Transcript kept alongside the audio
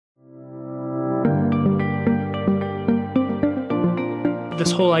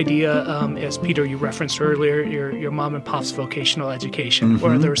This whole idea, as Peter, you referenced earlier, your mom and pop's vocational education,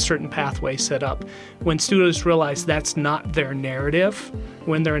 where there are certain pathways set up. When students realize that's not their narrative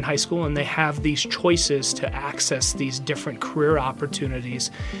when they're in high school and they have these choices to access these different career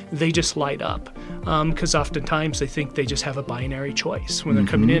opportunities, they just light up. Because oftentimes they think they just have a binary choice when they're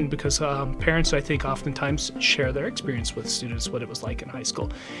coming in, because parents, I think, oftentimes share their experience with students, what it was like in high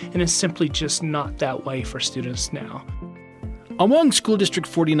school. And it's simply just not that way for students now. Among School District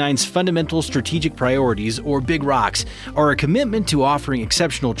 49's fundamental strategic priorities, or Big Rocks, are a commitment to offering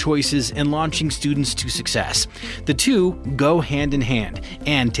exceptional choices and launching students to success. The two go hand in hand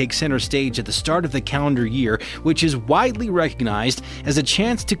and take center stage at the start of the calendar year, which is widely recognized as a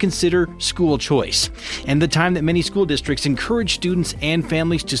chance to consider school choice, and the time that many school districts encourage students and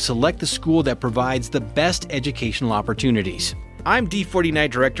families to select the school that provides the best educational opportunities. I'm D49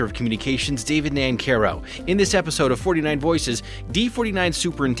 Director of Communications, David Nancaro. In this episode of 49 Voices, D49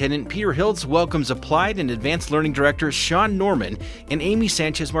 Superintendent Peter Hiltz welcomes Applied and Advanced Learning Director Sean Norman and Amy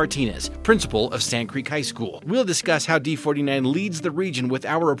Sanchez-Martinez, Principal of Sand Creek High School. We'll discuss how D49 leads the region with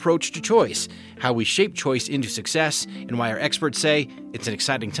our approach to choice, how we shape choice into success, and why our experts say it's an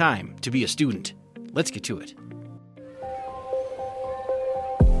exciting time to be a student. Let's get to it.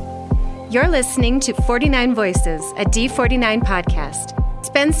 You're listening to 49 Voices, a D49 podcast.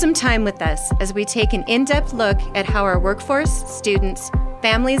 Spend some time with us as we take an in-depth look at how our workforce, students,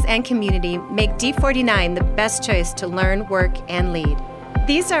 families, and community make D49 the best choice to learn, work, and lead.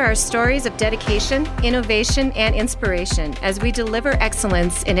 These are our stories of dedication, innovation, and inspiration as we deliver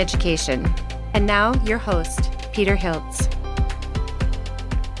excellence in education. And now, your host, Peter Hiltz.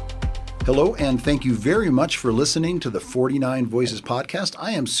 Hello, and thank you very much for listening to the 49 Voices podcast.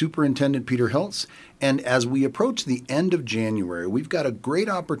 I am Superintendent Peter Hiltz, and as we approach the end of January, we've got a great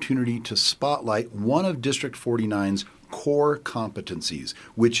opportunity to spotlight one of District 49's core competencies,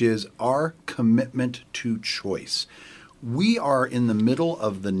 which is our commitment to choice. We are in the middle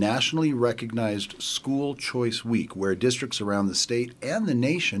of the nationally recognized School Choice Week, where districts around the state and the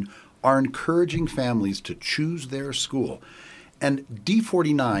nation are encouraging families to choose their school. And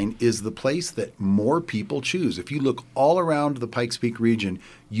D49 is the place that more people choose. If you look all around the Pikes Peak region,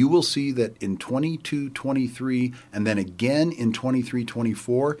 you will see that in 22-23 and then again in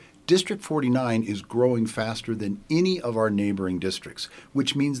 23-24, District 49 is growing faster than any of our neighboring districts,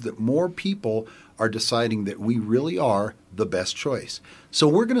 which means that more people are deciding that we really are the best choice. So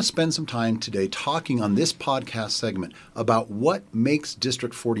we're going to spend some time today talking on this podcast segment about what makes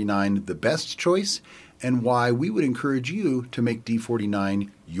District 49 the best choice and why we would encourage you to make D49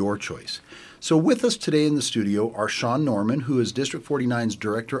 your choice. So with us today in the studio are Sean Norman, who is District 49's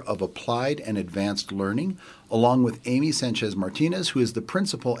Director of Applied and Advanced Learning, along with Amy Sanchez-Martinez, who is the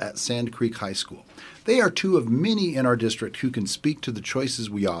principal at Sand Creek High School. They are two of many in our district who can speak to the choices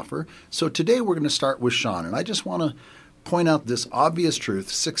we offer. So today we're going to start with Sean, and I just want to point out this obvious truth.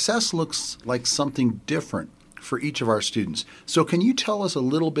 Success looks like something different for each of our students. So can you tell us a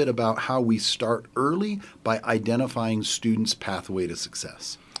little bit about how we start early by identifying students' pathway to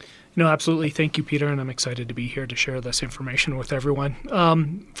success? No, absolutely. Thank you, Peter, and I'm excited to be here to share this information with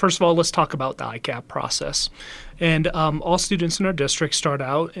everyone. First of all, let's talk about the ICAP process. And all students in our district start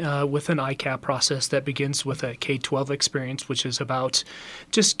out with an ICAP process that begins with a K-12 experience, which is about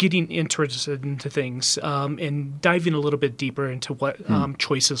just getting interested into things and diving a little bit deeper into what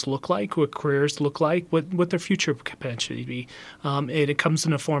choices look like, what careers look like, what their future could potentially be. It comes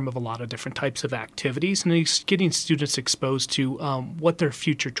in the form of a lot of different types of activities, and it's getting students exposed to what their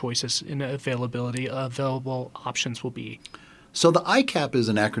future choices and available options will be. So the ICAP is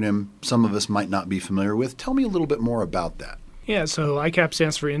an acronym some of us might not be familiar with. Tell me a little bit more about that. Yeah, so ICAP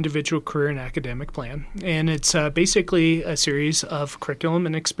stands for Individual Career and Academic Plan, and it's basically a series of curriculum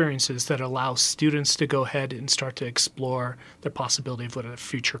and experiences that allow students to go ahead and start to explore the possibility of what a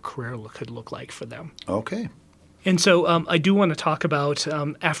future career could look like for them. Okay. And so I do want to talk about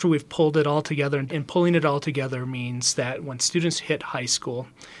after we've pulled it all together, and pulling it all together means that when students hit high school,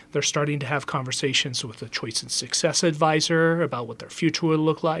 they're starting to have conversations with a choice and success advisor about what their future would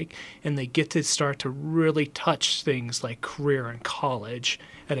look like, and they get to start to really touch things like career and college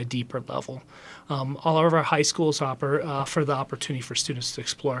at a deeper level. All of our high schools offer the opportunity for students to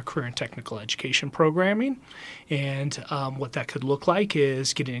explore career and technical education programming, and what that could look like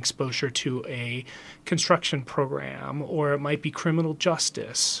is getting exposure to a construction program, or it might be criminal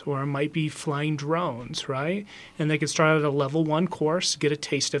justice, or it might be flying drones, right? And they can start at a level 1 course, get a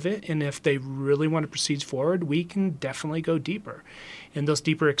taste of it, and if they really want to proceed forward, we can definitely go deeper. And those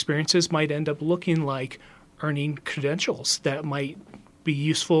deeper experiences might end up looking like earning credentials that might be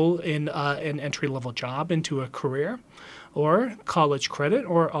useful in an entry-level job into a career, or college credit,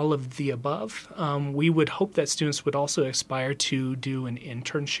 or all of the above. We would hope that students would also aspire to do an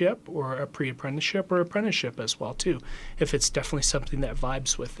internship or a pre-apprenticeship or apprenticeship as well too, if it's definitely something that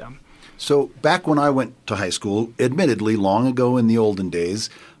vibes with them. So back when I went to high school, admittedly long ago in the olden days,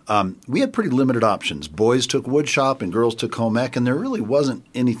 we had pretty limited options. Boys took wood shop and girls took home ec, and there really wasn't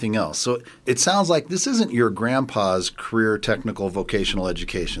anything else. So it sounds like this isn't your grandpa's career technical vocational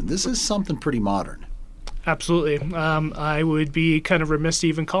education. This is something pretty modern. Absolutely. I would be kind of remiss to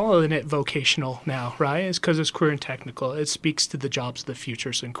even calling it vocational now, right? It's because it's career and technical. It speaks to the jobs of the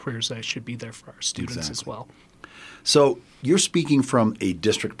futures and careers that should be there for our students as well. So you're speaking from a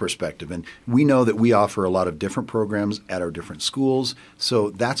district perspective, and we know that we offer a lot of different programs at our different schools, so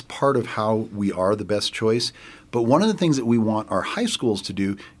that's part of how we are the best choice. But one of the things that we want our high schools to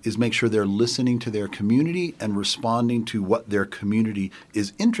do is make sure they're listening to their community and responding to what their community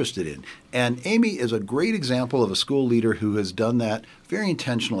is interested in. And Amy is a great example of a school leader who has done that very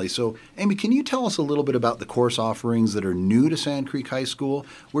intentionally. So, Amy, can you tell us a little bit about the course offerings that are new to Sand Creek High School?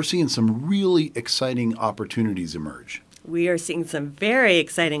 We're seeing some really exciting opportunities emerge. We are seeing some very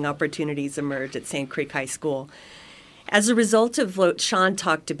exciting opportunities emerge at Sand Creek High School. As a result of what Sean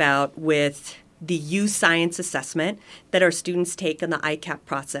talked about with the U Science assessment that our students take in the ICAP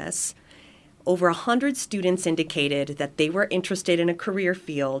process, over 100 students indicated that they were interested in a career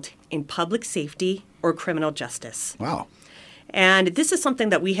field in public safety or criminal justice. Wow. And this is something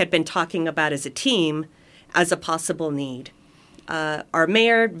that we had been talking about as a team as a possible need. Our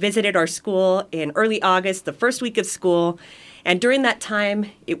mayor visited our school in early August, the first week of school, and during that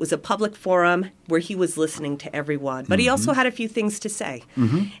time, it was a public forum where he was listening to everyone. But he also had a few things to say.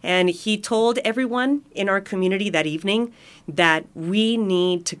 And he told everyone in our community that evening that we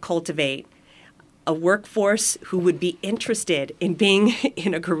need to cultivate a workforce who would be interested in being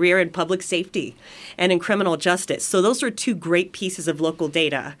in a career in public safety and in criminal justice. So those were two great pieces of local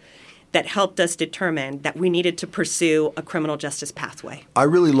data that helped us determine that we needed to pursue a criminal justice pathway. I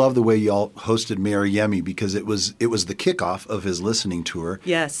really love the way y'all hosted Mayor Yemi because it was the kickoff of his listening tour.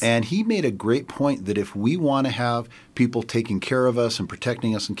 Yes. And he made a great point that if we want to have people taking care of us and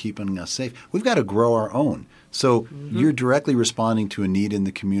protecting us and keeping us safe, we've got to grow our own. So you're directly responding to a need in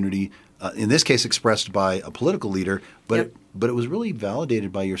the community, in this case expressed by a political leader, but it was really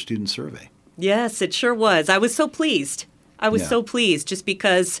validated by your student survey. Yes, it sure was. I was so pleased. So pleased just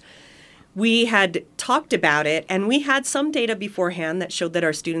because we had talked about it, and we had some data beforehand that showed that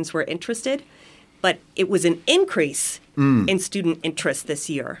our students were interested, but it was an increase in student interest this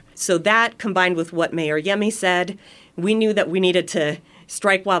year. So that, combined with what Mayor Yemi said, we knew that we needed to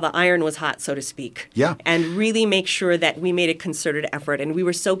strike while the iron was hot, so to speak, and really make sure that we made a concerted effort. And we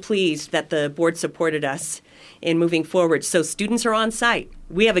were so pleased that the board supported us in moving forward. So students are on site.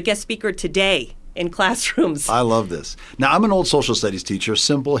 We have a guest speaker today in classrooms. I love this. Now, I'm an old social studies teacher,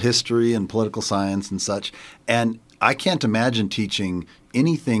 simple history and political science and such, and I can't imagine teaching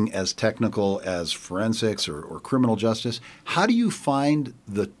anything as technical as forensics or criminal justice. How do you find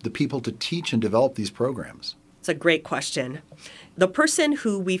the people to teach and develop these programs? It's a great question. The person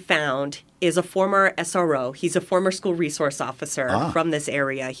who we found is a former SRO. He's a former school resource officer from this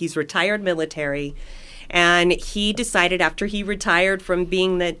area. He's retired military. And he decided after he retired from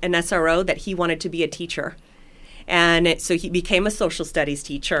being an SRO that he wanted to be a teacher. And so he became a social studies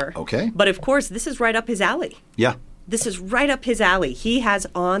teacher. Okay. But of course, this is right up his alley. Yeah. This is right up his alley. He has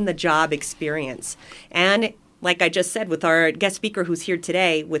on-the-job experience. And like I just said, with our guest speaker who's here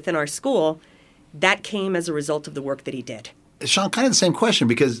today within our school, that came as a result of the work that he did. Sean, kind of the same question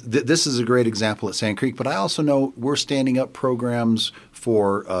because this is a great example at Sand Creek, but I also know we're standing up programs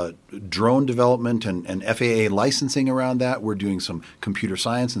for drone development and FAA licensing around that. We're doing some computer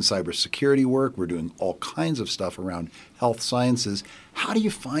science and cybersecurity work. We're doing all kinds of stuff around health sciences. How do you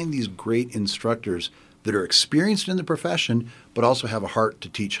find these great instructors that are experienced in the profession but also have a heart to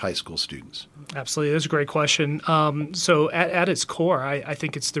teach high school students? Absolutely. That's a great question. So at its core, I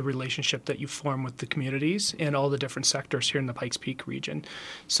think it's the relationship that you form with the communities and all the different sectors here in the Pikes Peak region.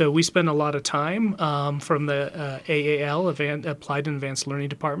 So we spend a lot of time from the AAL, Applied and Advanced Learning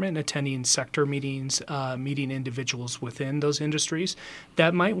Department, attending sector meetings, meeting individuals within those industries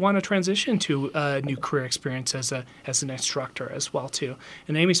that might want to transition to a new career experience as an instructor as well too.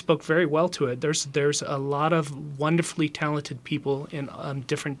 And Amy spoke very well to it. There's a lot of wonderfully talented people in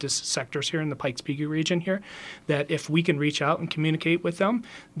different sectors here in the Pikes Peak region here, that if we can reach out and communicate with them,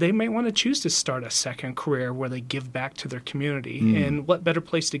 they might want to choose to start a second career where they give back to their community. And what better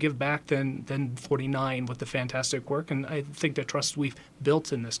place to give back than 49 with the fantastic work, and I think the trust we've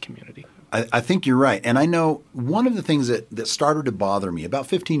built in this community. I think you're right. And I know one of the things that started to bother me about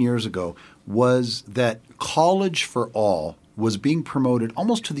 15 years ago was that college for all was being promoted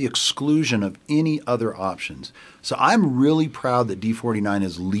almost to the exclusion of any other options. So I'm really proud that D49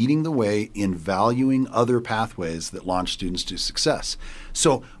 is leading the way in valuing other pathways that launch students to success.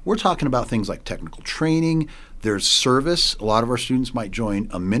 So we're talking about things like technical training, there's service. A lot of our students might join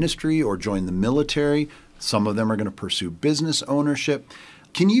a ministry or join the military. Some of them are going to pursue business ownership.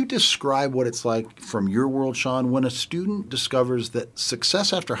 Can you describe what it's like from your world, Sean, when a student discovers that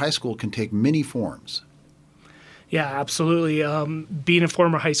success after high school can take many forms? Yeah, absolutely. Being a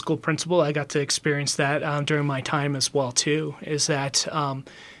former high school principal, I got to experience that during my time as well, too, is that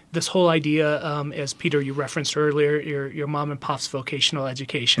this whole idea, as Peter, you referenced earlier, your mom and pop's vocational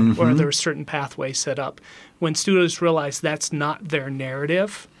education, where there are certain pathways set up. When students realize that's not their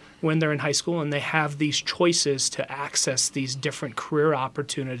narrative when they're in high school and they have these choices to access these different career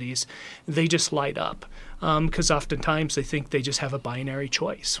opportunities, they just light up. Because oftentimes they think they just have a binary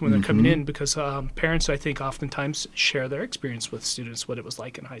choice when they're coming in, because parents, I think, oftentimes share their experience with students, what it was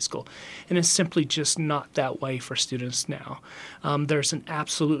like in high school. And it's simply just not that way for students now. There's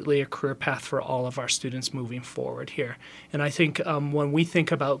absolutely a career path for all of our students moving forward here. And I think when we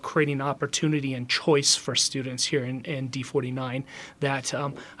think about creating opportunity and choice for students here in D49, that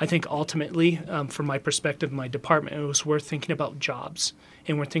I think ultimately, from my perspective, my department, it was worth thinking about jobs.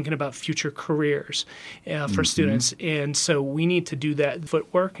 And we're thinking about future careers for students. And so we need to do that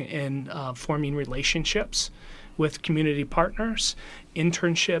footwork in forming relationships with community partners,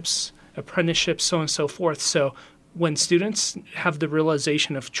 internships, apprenticeships, so on and so forth. So when students have the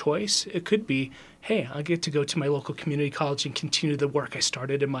realization of choice, it could be, hey, I get to go to my local community college and continue the work I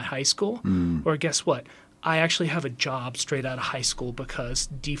started in my high school. Or guess what? I actually have a job straight out of high school because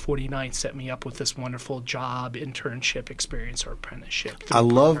D49 set me up with this wonderful job, internship experience, or apprenticeship. I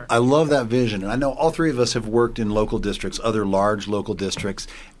love that vision. And I know all three of us have worked in local districts, other large local districts,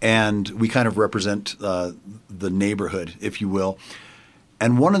 and we kind of represent the neighborhood, if you will.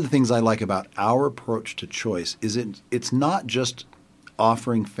 And one of the things I like about our approach to choice is it's not just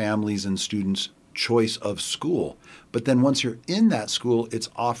offering families and students choice of school, but then once you're in that school, it's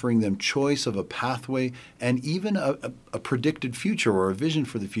offering them choice of a pathway and even a predicted future or a vision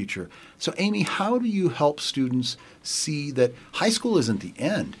for the future. So Amy, how do you help students see that high school isn't the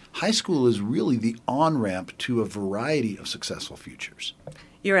end? High school is really the on-ramp to a variety of successful futures.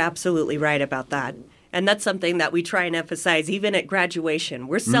 You're absolutely right about that. And that's something that we try and emphasize even at graduation.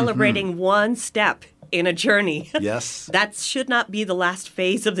 We're celebrating one step in a journey. Yes. That should not be the last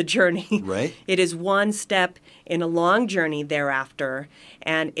phase of the journey. Right. It is one step in a long journey thereafter,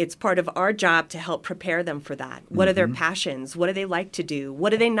 and it's part of our job to help prepare them for that. What are their passions? What do they like to do? What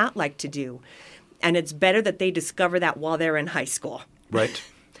do they not like to do? And it's better that they discover that while they're in high school. Right.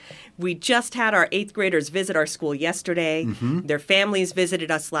 We just had our 8th graders visit our school yesterday. Their families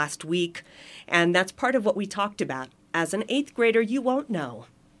visited us last week, and that's part of what we talked about. As an 8th grader, you won't know.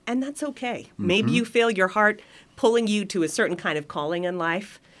 And that's okay. Maybe you feel your heart pulling you to a certain kind of calling in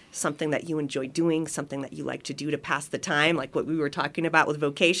life, something that you enjoy doing, something that you like to do to pass the time, like what we were talking about with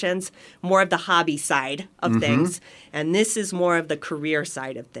vocations, more of the hobby side of things. And this is more of the career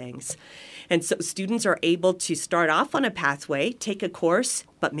side of things. And so students are able to start off on a pathway, take a course,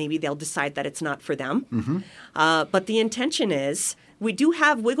 but maybe they'll decide that it's not for them. But the intention is we do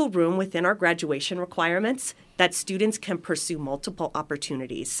have wiggle room within our graduation requirements that students can pursue multiple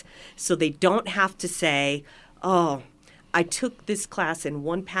opportunities. So they don't have to say, oh, I took this class in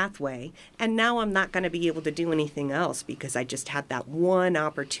one pathway, and now I'm not going to be able to do anything else because I just had that one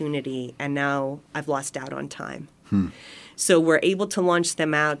opportunity, and now I've lost out on time. So we're able to launch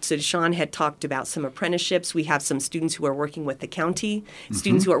them out. So Sean had talked about some apprenticeships. We have some students who are working with the county,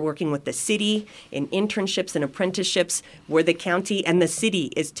 students who are working with the city in internships and apprenticeships where the county and the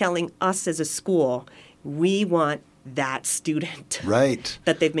city is telling us as a school, we want that student. Right.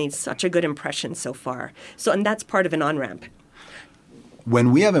 That they've made such a good impression so far. So, and that's part of an on-ramp.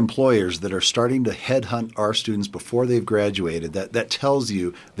 When we have employers that are starting to headhunt our students before they've graduated, that tells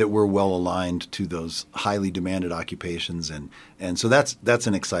you that we're well aligned to those highly demanded occupations. And so that's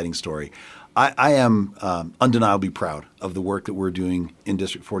an exciting story. I am undeniably proud of the work that we're doing in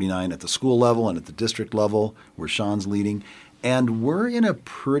District 49 at the school level and at the district level where Sean's leading. And we're in a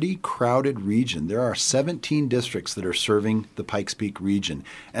pretty crowded region. There are 17 districts that are serving the Pikes Peak region.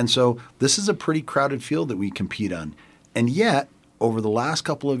 And so this is a pretty crowded field that we compete on. And yet, over the last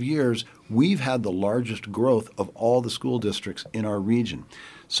couple of years, we've had the largest growth of all the school districts in our region.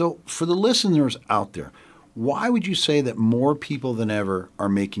 So for the listeners out there, why would you say that more people than ever are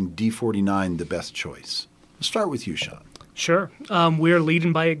making D49 the best choice? Let's start with you, Sean. Sure. We're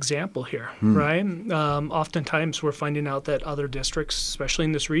leading by example here, right? Oftentimes we're finding out that other districts, especially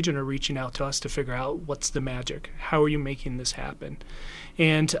in this region, are reaching out to us to figure out what's the magic. How are you making this happen?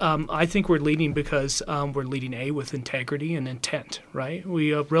 And I think we're leading because we're leading, with integrity and intent, right?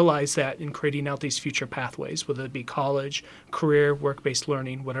 We realize that in creating out these future pathways, whether it be college, career, work-based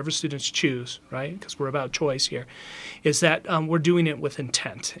learning, whatever students choose, right? Because we're about choice here, is that we're doing it with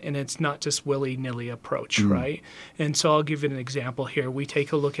intent, and it's not just willy-nilly approach, right? And so I'll give you an example here. We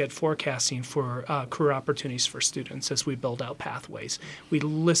take a look at forecasting for career opportunities for students as we build out pathways. We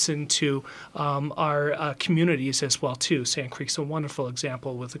listen to our communities as well, too. Sand Creek's a wonderful example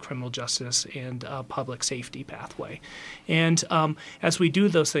with the criminal justice and public safety pathway. And as we do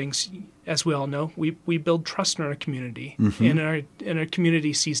those things, as we all know, we build trust in our community, and our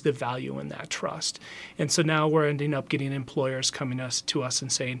community sees the value in that trust. And so now we're ending up getting employers coming to us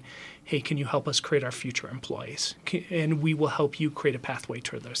and saying, hey, can you help us create our future employees? And we will help you create a pathway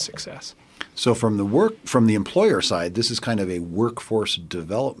toward their success. So from the employer side, this is kind of a workforce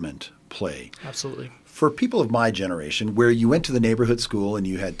development play. Absolutely. For people of my generation, where you went to the neighborhood school and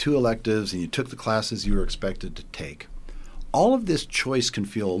you had 2 electives and you took the classes you were expected to take, all of this choice can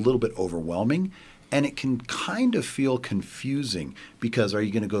feel a little bit overwhelming, and it can kind of feel confusing because are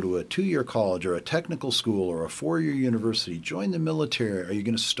you going to go to a 2-year college or a technical school or a 4-year university, join the military? Are you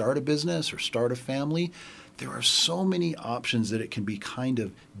going to start a business or start a family? There are so many options that it can be kind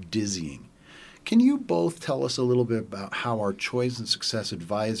of dizzying. Can you both tell us a little bit about how our Choice and Success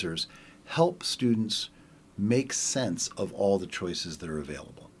advisors help students make sense of all the choices that are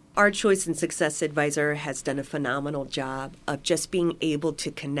available? Our Choice and Success advisor has done a phenomenal job of just being able to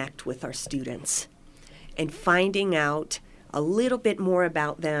connect with our students and finding out a little bit more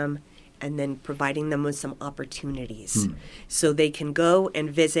about them and then providing them with some opportunities so they can go and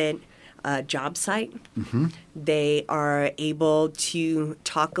visit a job site. They are able to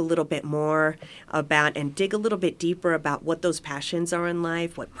talk a little bit more about and dig a little bit deeper about what those passions are in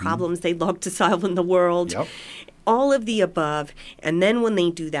life, what problems they'd love to solve in the world. All of the above. And then when they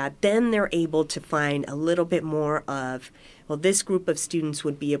do that, then they're able to find a little bit more of, well, this group of students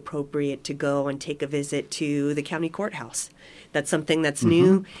would be appropriate to go and take a visit to the county courthouse. That's something that's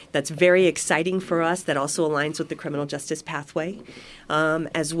new, that's very exciting for us, that also aligns with the criminal justice pathway,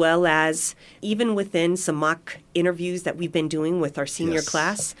 as well as even within some mock interviews that we've been doing with our senior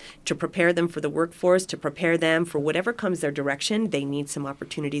class to prepare them for the workforce, to prepare them for whatever comes their direction. They need some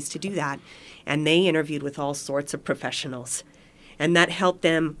opportunities to do that. And they interviewed with all sorts of professionals. And that helped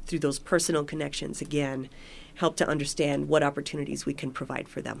them through those personal connections, again, help to understand what opportunities we can provide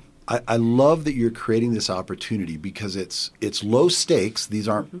for them. I love that you're creating this opportunity because it's low stakes. These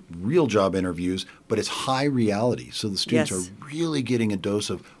aren't real job interviews, but it's high reality. So the students are really getting a dose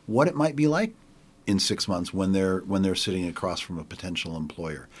of what it might be like in 6 months when they're sitting across from a potential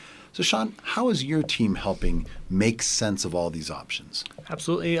employer. So, Sean, how is your team helping make sense of all these options?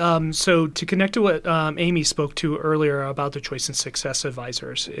 Absolutely. So to connect to what Amy spoke to earlier about the Choice and Success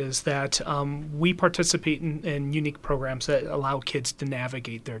advisors is that we participate in unique programs that allow kids to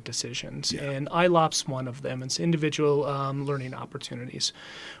navigate their decisions. And ILOP's one of them. It's individual learning opportunities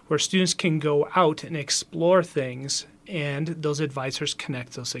where students can go out and explore things and those advisors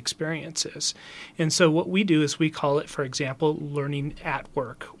connect those experiences. And so what we do is we call it, for example, learning at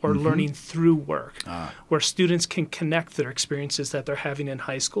work or learning through work, where students can connect their experiences that they're having in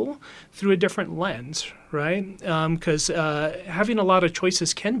high school through a different lens, right? Because having a lot of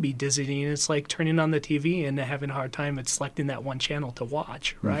choices can be dizzying. It's like turning on the TV and having a hard time at selecting that one channel to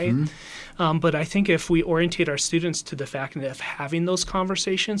watch, right? But I think if we orientate our students to the fact that if having those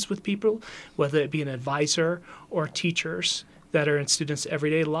conversations with people, whether it be an advisor or teachers that are in students'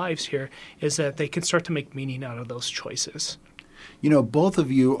 everyday lives here, is that they can start to make meaning out of those choices. You know, both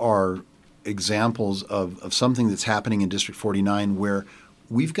of you are examples of something that's happening in District 49 where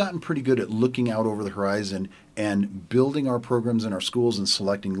we've gotten pretty good at looking out over the horizon and building our programs in our schools and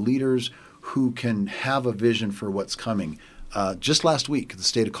selecting leaders who can have a vision for what's coming. Just last week, the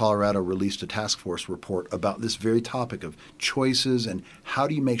state of Colorado released a task force report about this very topic of choices and how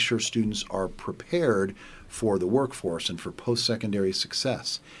do you make sure students are prepared for the workforce and for post-secondary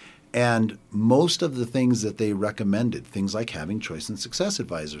success. And most of the things that they recommended, things like having Choice and Success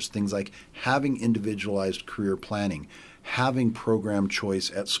advisors, things like having individualized career planning, having program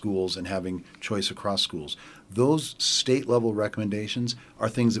choice at schools and having choice across schools. Those state-level recommendations are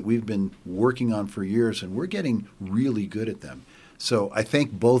things that we've been working on for years, and we're getting really good at them. So I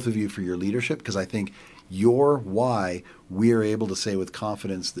thank both of you for your leadership, because I think you're why we are able to say with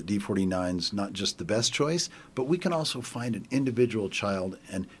confidence that D49 is not just the best choice, but we can also find an individual child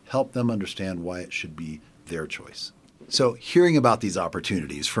and help them understand why it should be their choice. So hearing about these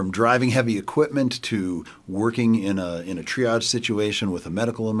opportunities, from driving heavy equipment to working in a triage situation with a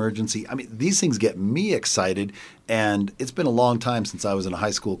medical emergency, I mean, these things get me excited, and it's been a long time since I was in a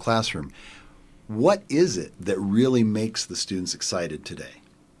high school classroom. What is it that really makes the students excited today?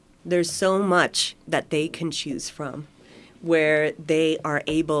 There's so much that they can choose from, where they are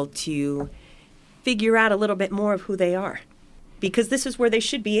able to figure out a little bit more of who they are, because this is where they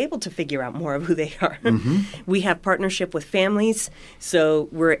should be able to figure out more of who they are. We have partnership with families, so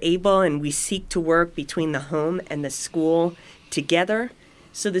we're able and we seek to work between the home and the school together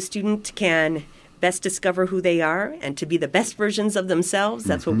so the student can best discover who they are and to be the best versions of themselves.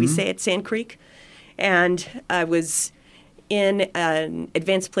 That's what we say at Sand Creek. And I was in an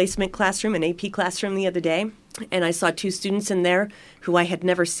advanced placement classroom, an AP classroom the other day, and I saw 2 students in there who I had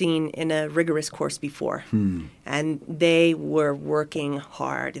never seen in a rigorous course before. And they were working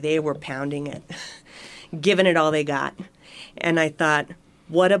hard. They were pounding it, giving it all they got. And I thought,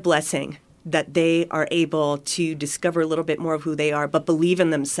 what a blessing that they are able to discover a little bit more of who they are, but believe in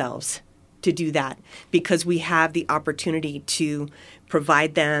themselves to do that, because we have the opportunity to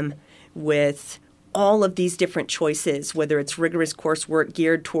provide them with all of these different choices, whether it's rigorous coursework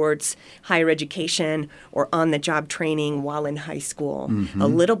geared towards higher education or on-the-job training while in high school, a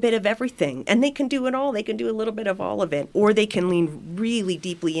little bit of everything. And they can do it all. They can do a little bit of all of it, or they can lean really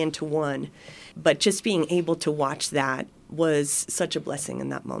deeply into one. But just being able to watch that was such a blessing in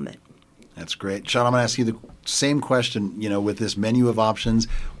that moment. That's great. Sean, I'm going to ask you the same question, with this menu of options.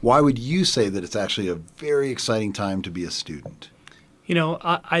 Why would you say that it's actually a very exciting time to be a student?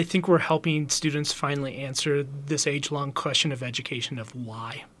 I think we're helping students finally answer this age-long question of education of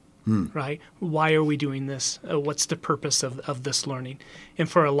why, right? Why are we doing this? What's the purpose of this learning? And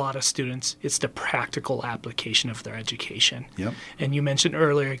for a lot of students, it's the practical application of their education. Yep. And you mentioned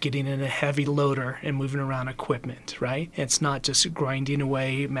earlier getting in a heavy loader and moving around equipment, right? It's not just grinding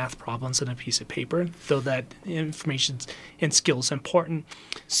away math problems on a piece of paper, though that information and skills is important.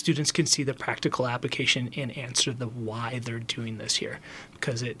 Students can see the practical application and answer the why they're doing this here,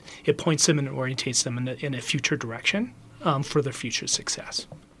 because it points them and orientates them in a future direction for their future success.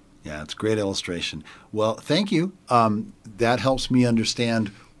 Yeah, it's a great illustration. Well, thank you. That helps me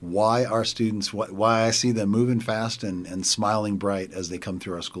understand why our students, why I see them moving fast and smiling bright as they come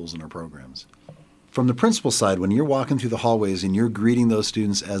through our schools and our programs. From the principal side, when you're walking through the hallways and you're greeting those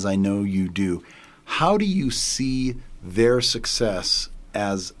students, as I know you do, how do you see their success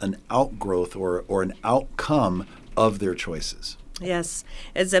as an outgrowth or an outcome of their choices? Yes.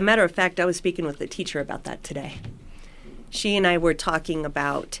 As a matter of fact, I was speaking with a teacher about that today. She and I were talking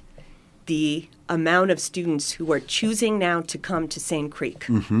about the amount of students who are choosing now to come to Sand Creek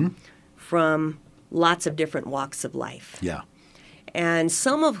from lots of different walks of life. Yeah. And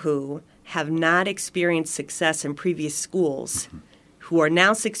some of who have not experienced success in previous schools who are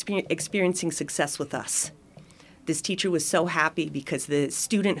now experiencing success with us. This teacher was so happy because the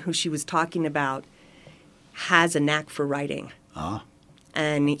student who she was talking about has a knack for writing.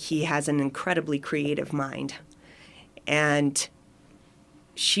 And he has an incredibly creative mind. And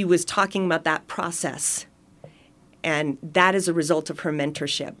she was talking about that process. And that is a result of her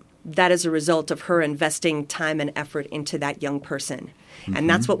mentorship. That is a result of her investing time and effort into that young person. And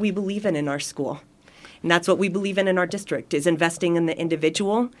that's what we believe in our school. And that's what we believe in our district, is investing in the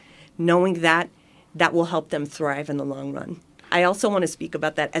individual, knowing that that will help them thrive in the long run. I also want to speak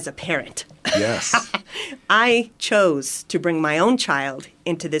about that as a parent. Yes. I chose to bring my own child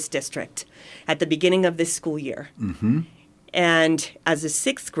into this district at the beginning of this school year. And as a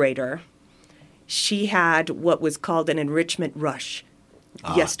 6th grader, she had what was called an enrichment rush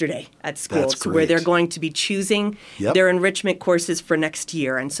yesterday at schools, where they're going to be choosing their enrichment courses for next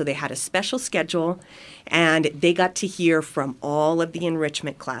year. And so they had a special schedule, and they got to hear from all of the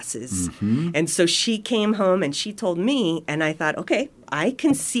enrichment classes. And so she came home and she told me, and I thought, okay, I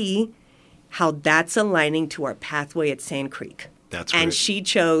can see how that's aligning to our pathway at Sand Creek. That's great. And she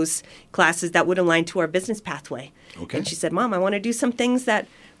chose classes that would align to our business pathway. Okay. And she said, Mom, I want to do some things that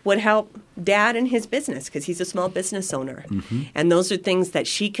would help Dad in his business, because he's a small business owner. And those are things that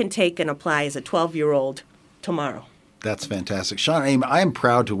she can take and apply as a 12-year-old tomorrow. That's fantastic. Sean, I am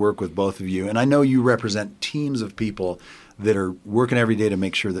proud to work with both of you, and I know you represent teams of people that are working every day to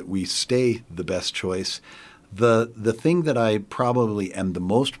make sure that we stay the best choice. The thing that I probably am the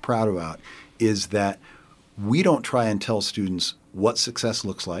most proud about is that we don't try and tell students what success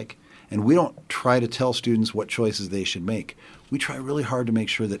looks like, and we don't try to tell students what choices they should make. We try really hard to make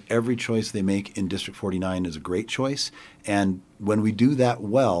sure that every choice they make in District 49 is a great choice, and when we do that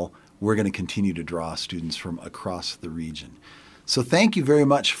well, we're going to continue to draw students from across the region. So thank you very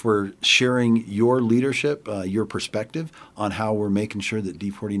much for sharing your leadership, your perspective on how we're making sure that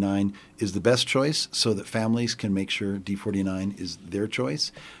D49 is the best choice so that families can make sure D49 is their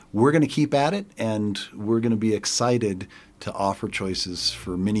choice. We're going to keep at it, and we're going to be excited to offer choices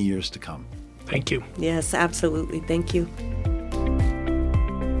for many years to come. Thank you. Yes, absolutely. Thank you.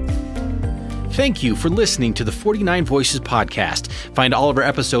 Thank you for listening to the 49 Voices podcast. Find all of our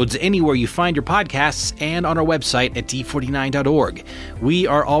episodes anywhere you find your podcasts and on our website at d49.org. We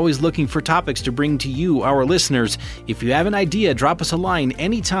are always looking for topics to bring to you, our listeners. If you have an idea, drop us a line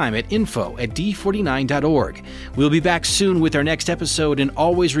anytime at info@d49.org. We'll be back soon with our next episode, and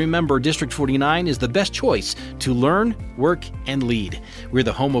always remember District 49 is the best choice to learn, work, and lead. We're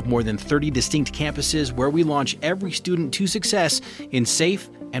the home of more than 30 distinct campuses where we launch every student to success in safe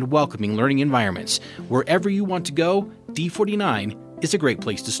and welcoming learning environments. Wherever you want to go, D49 is a great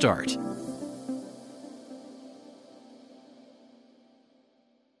place to start.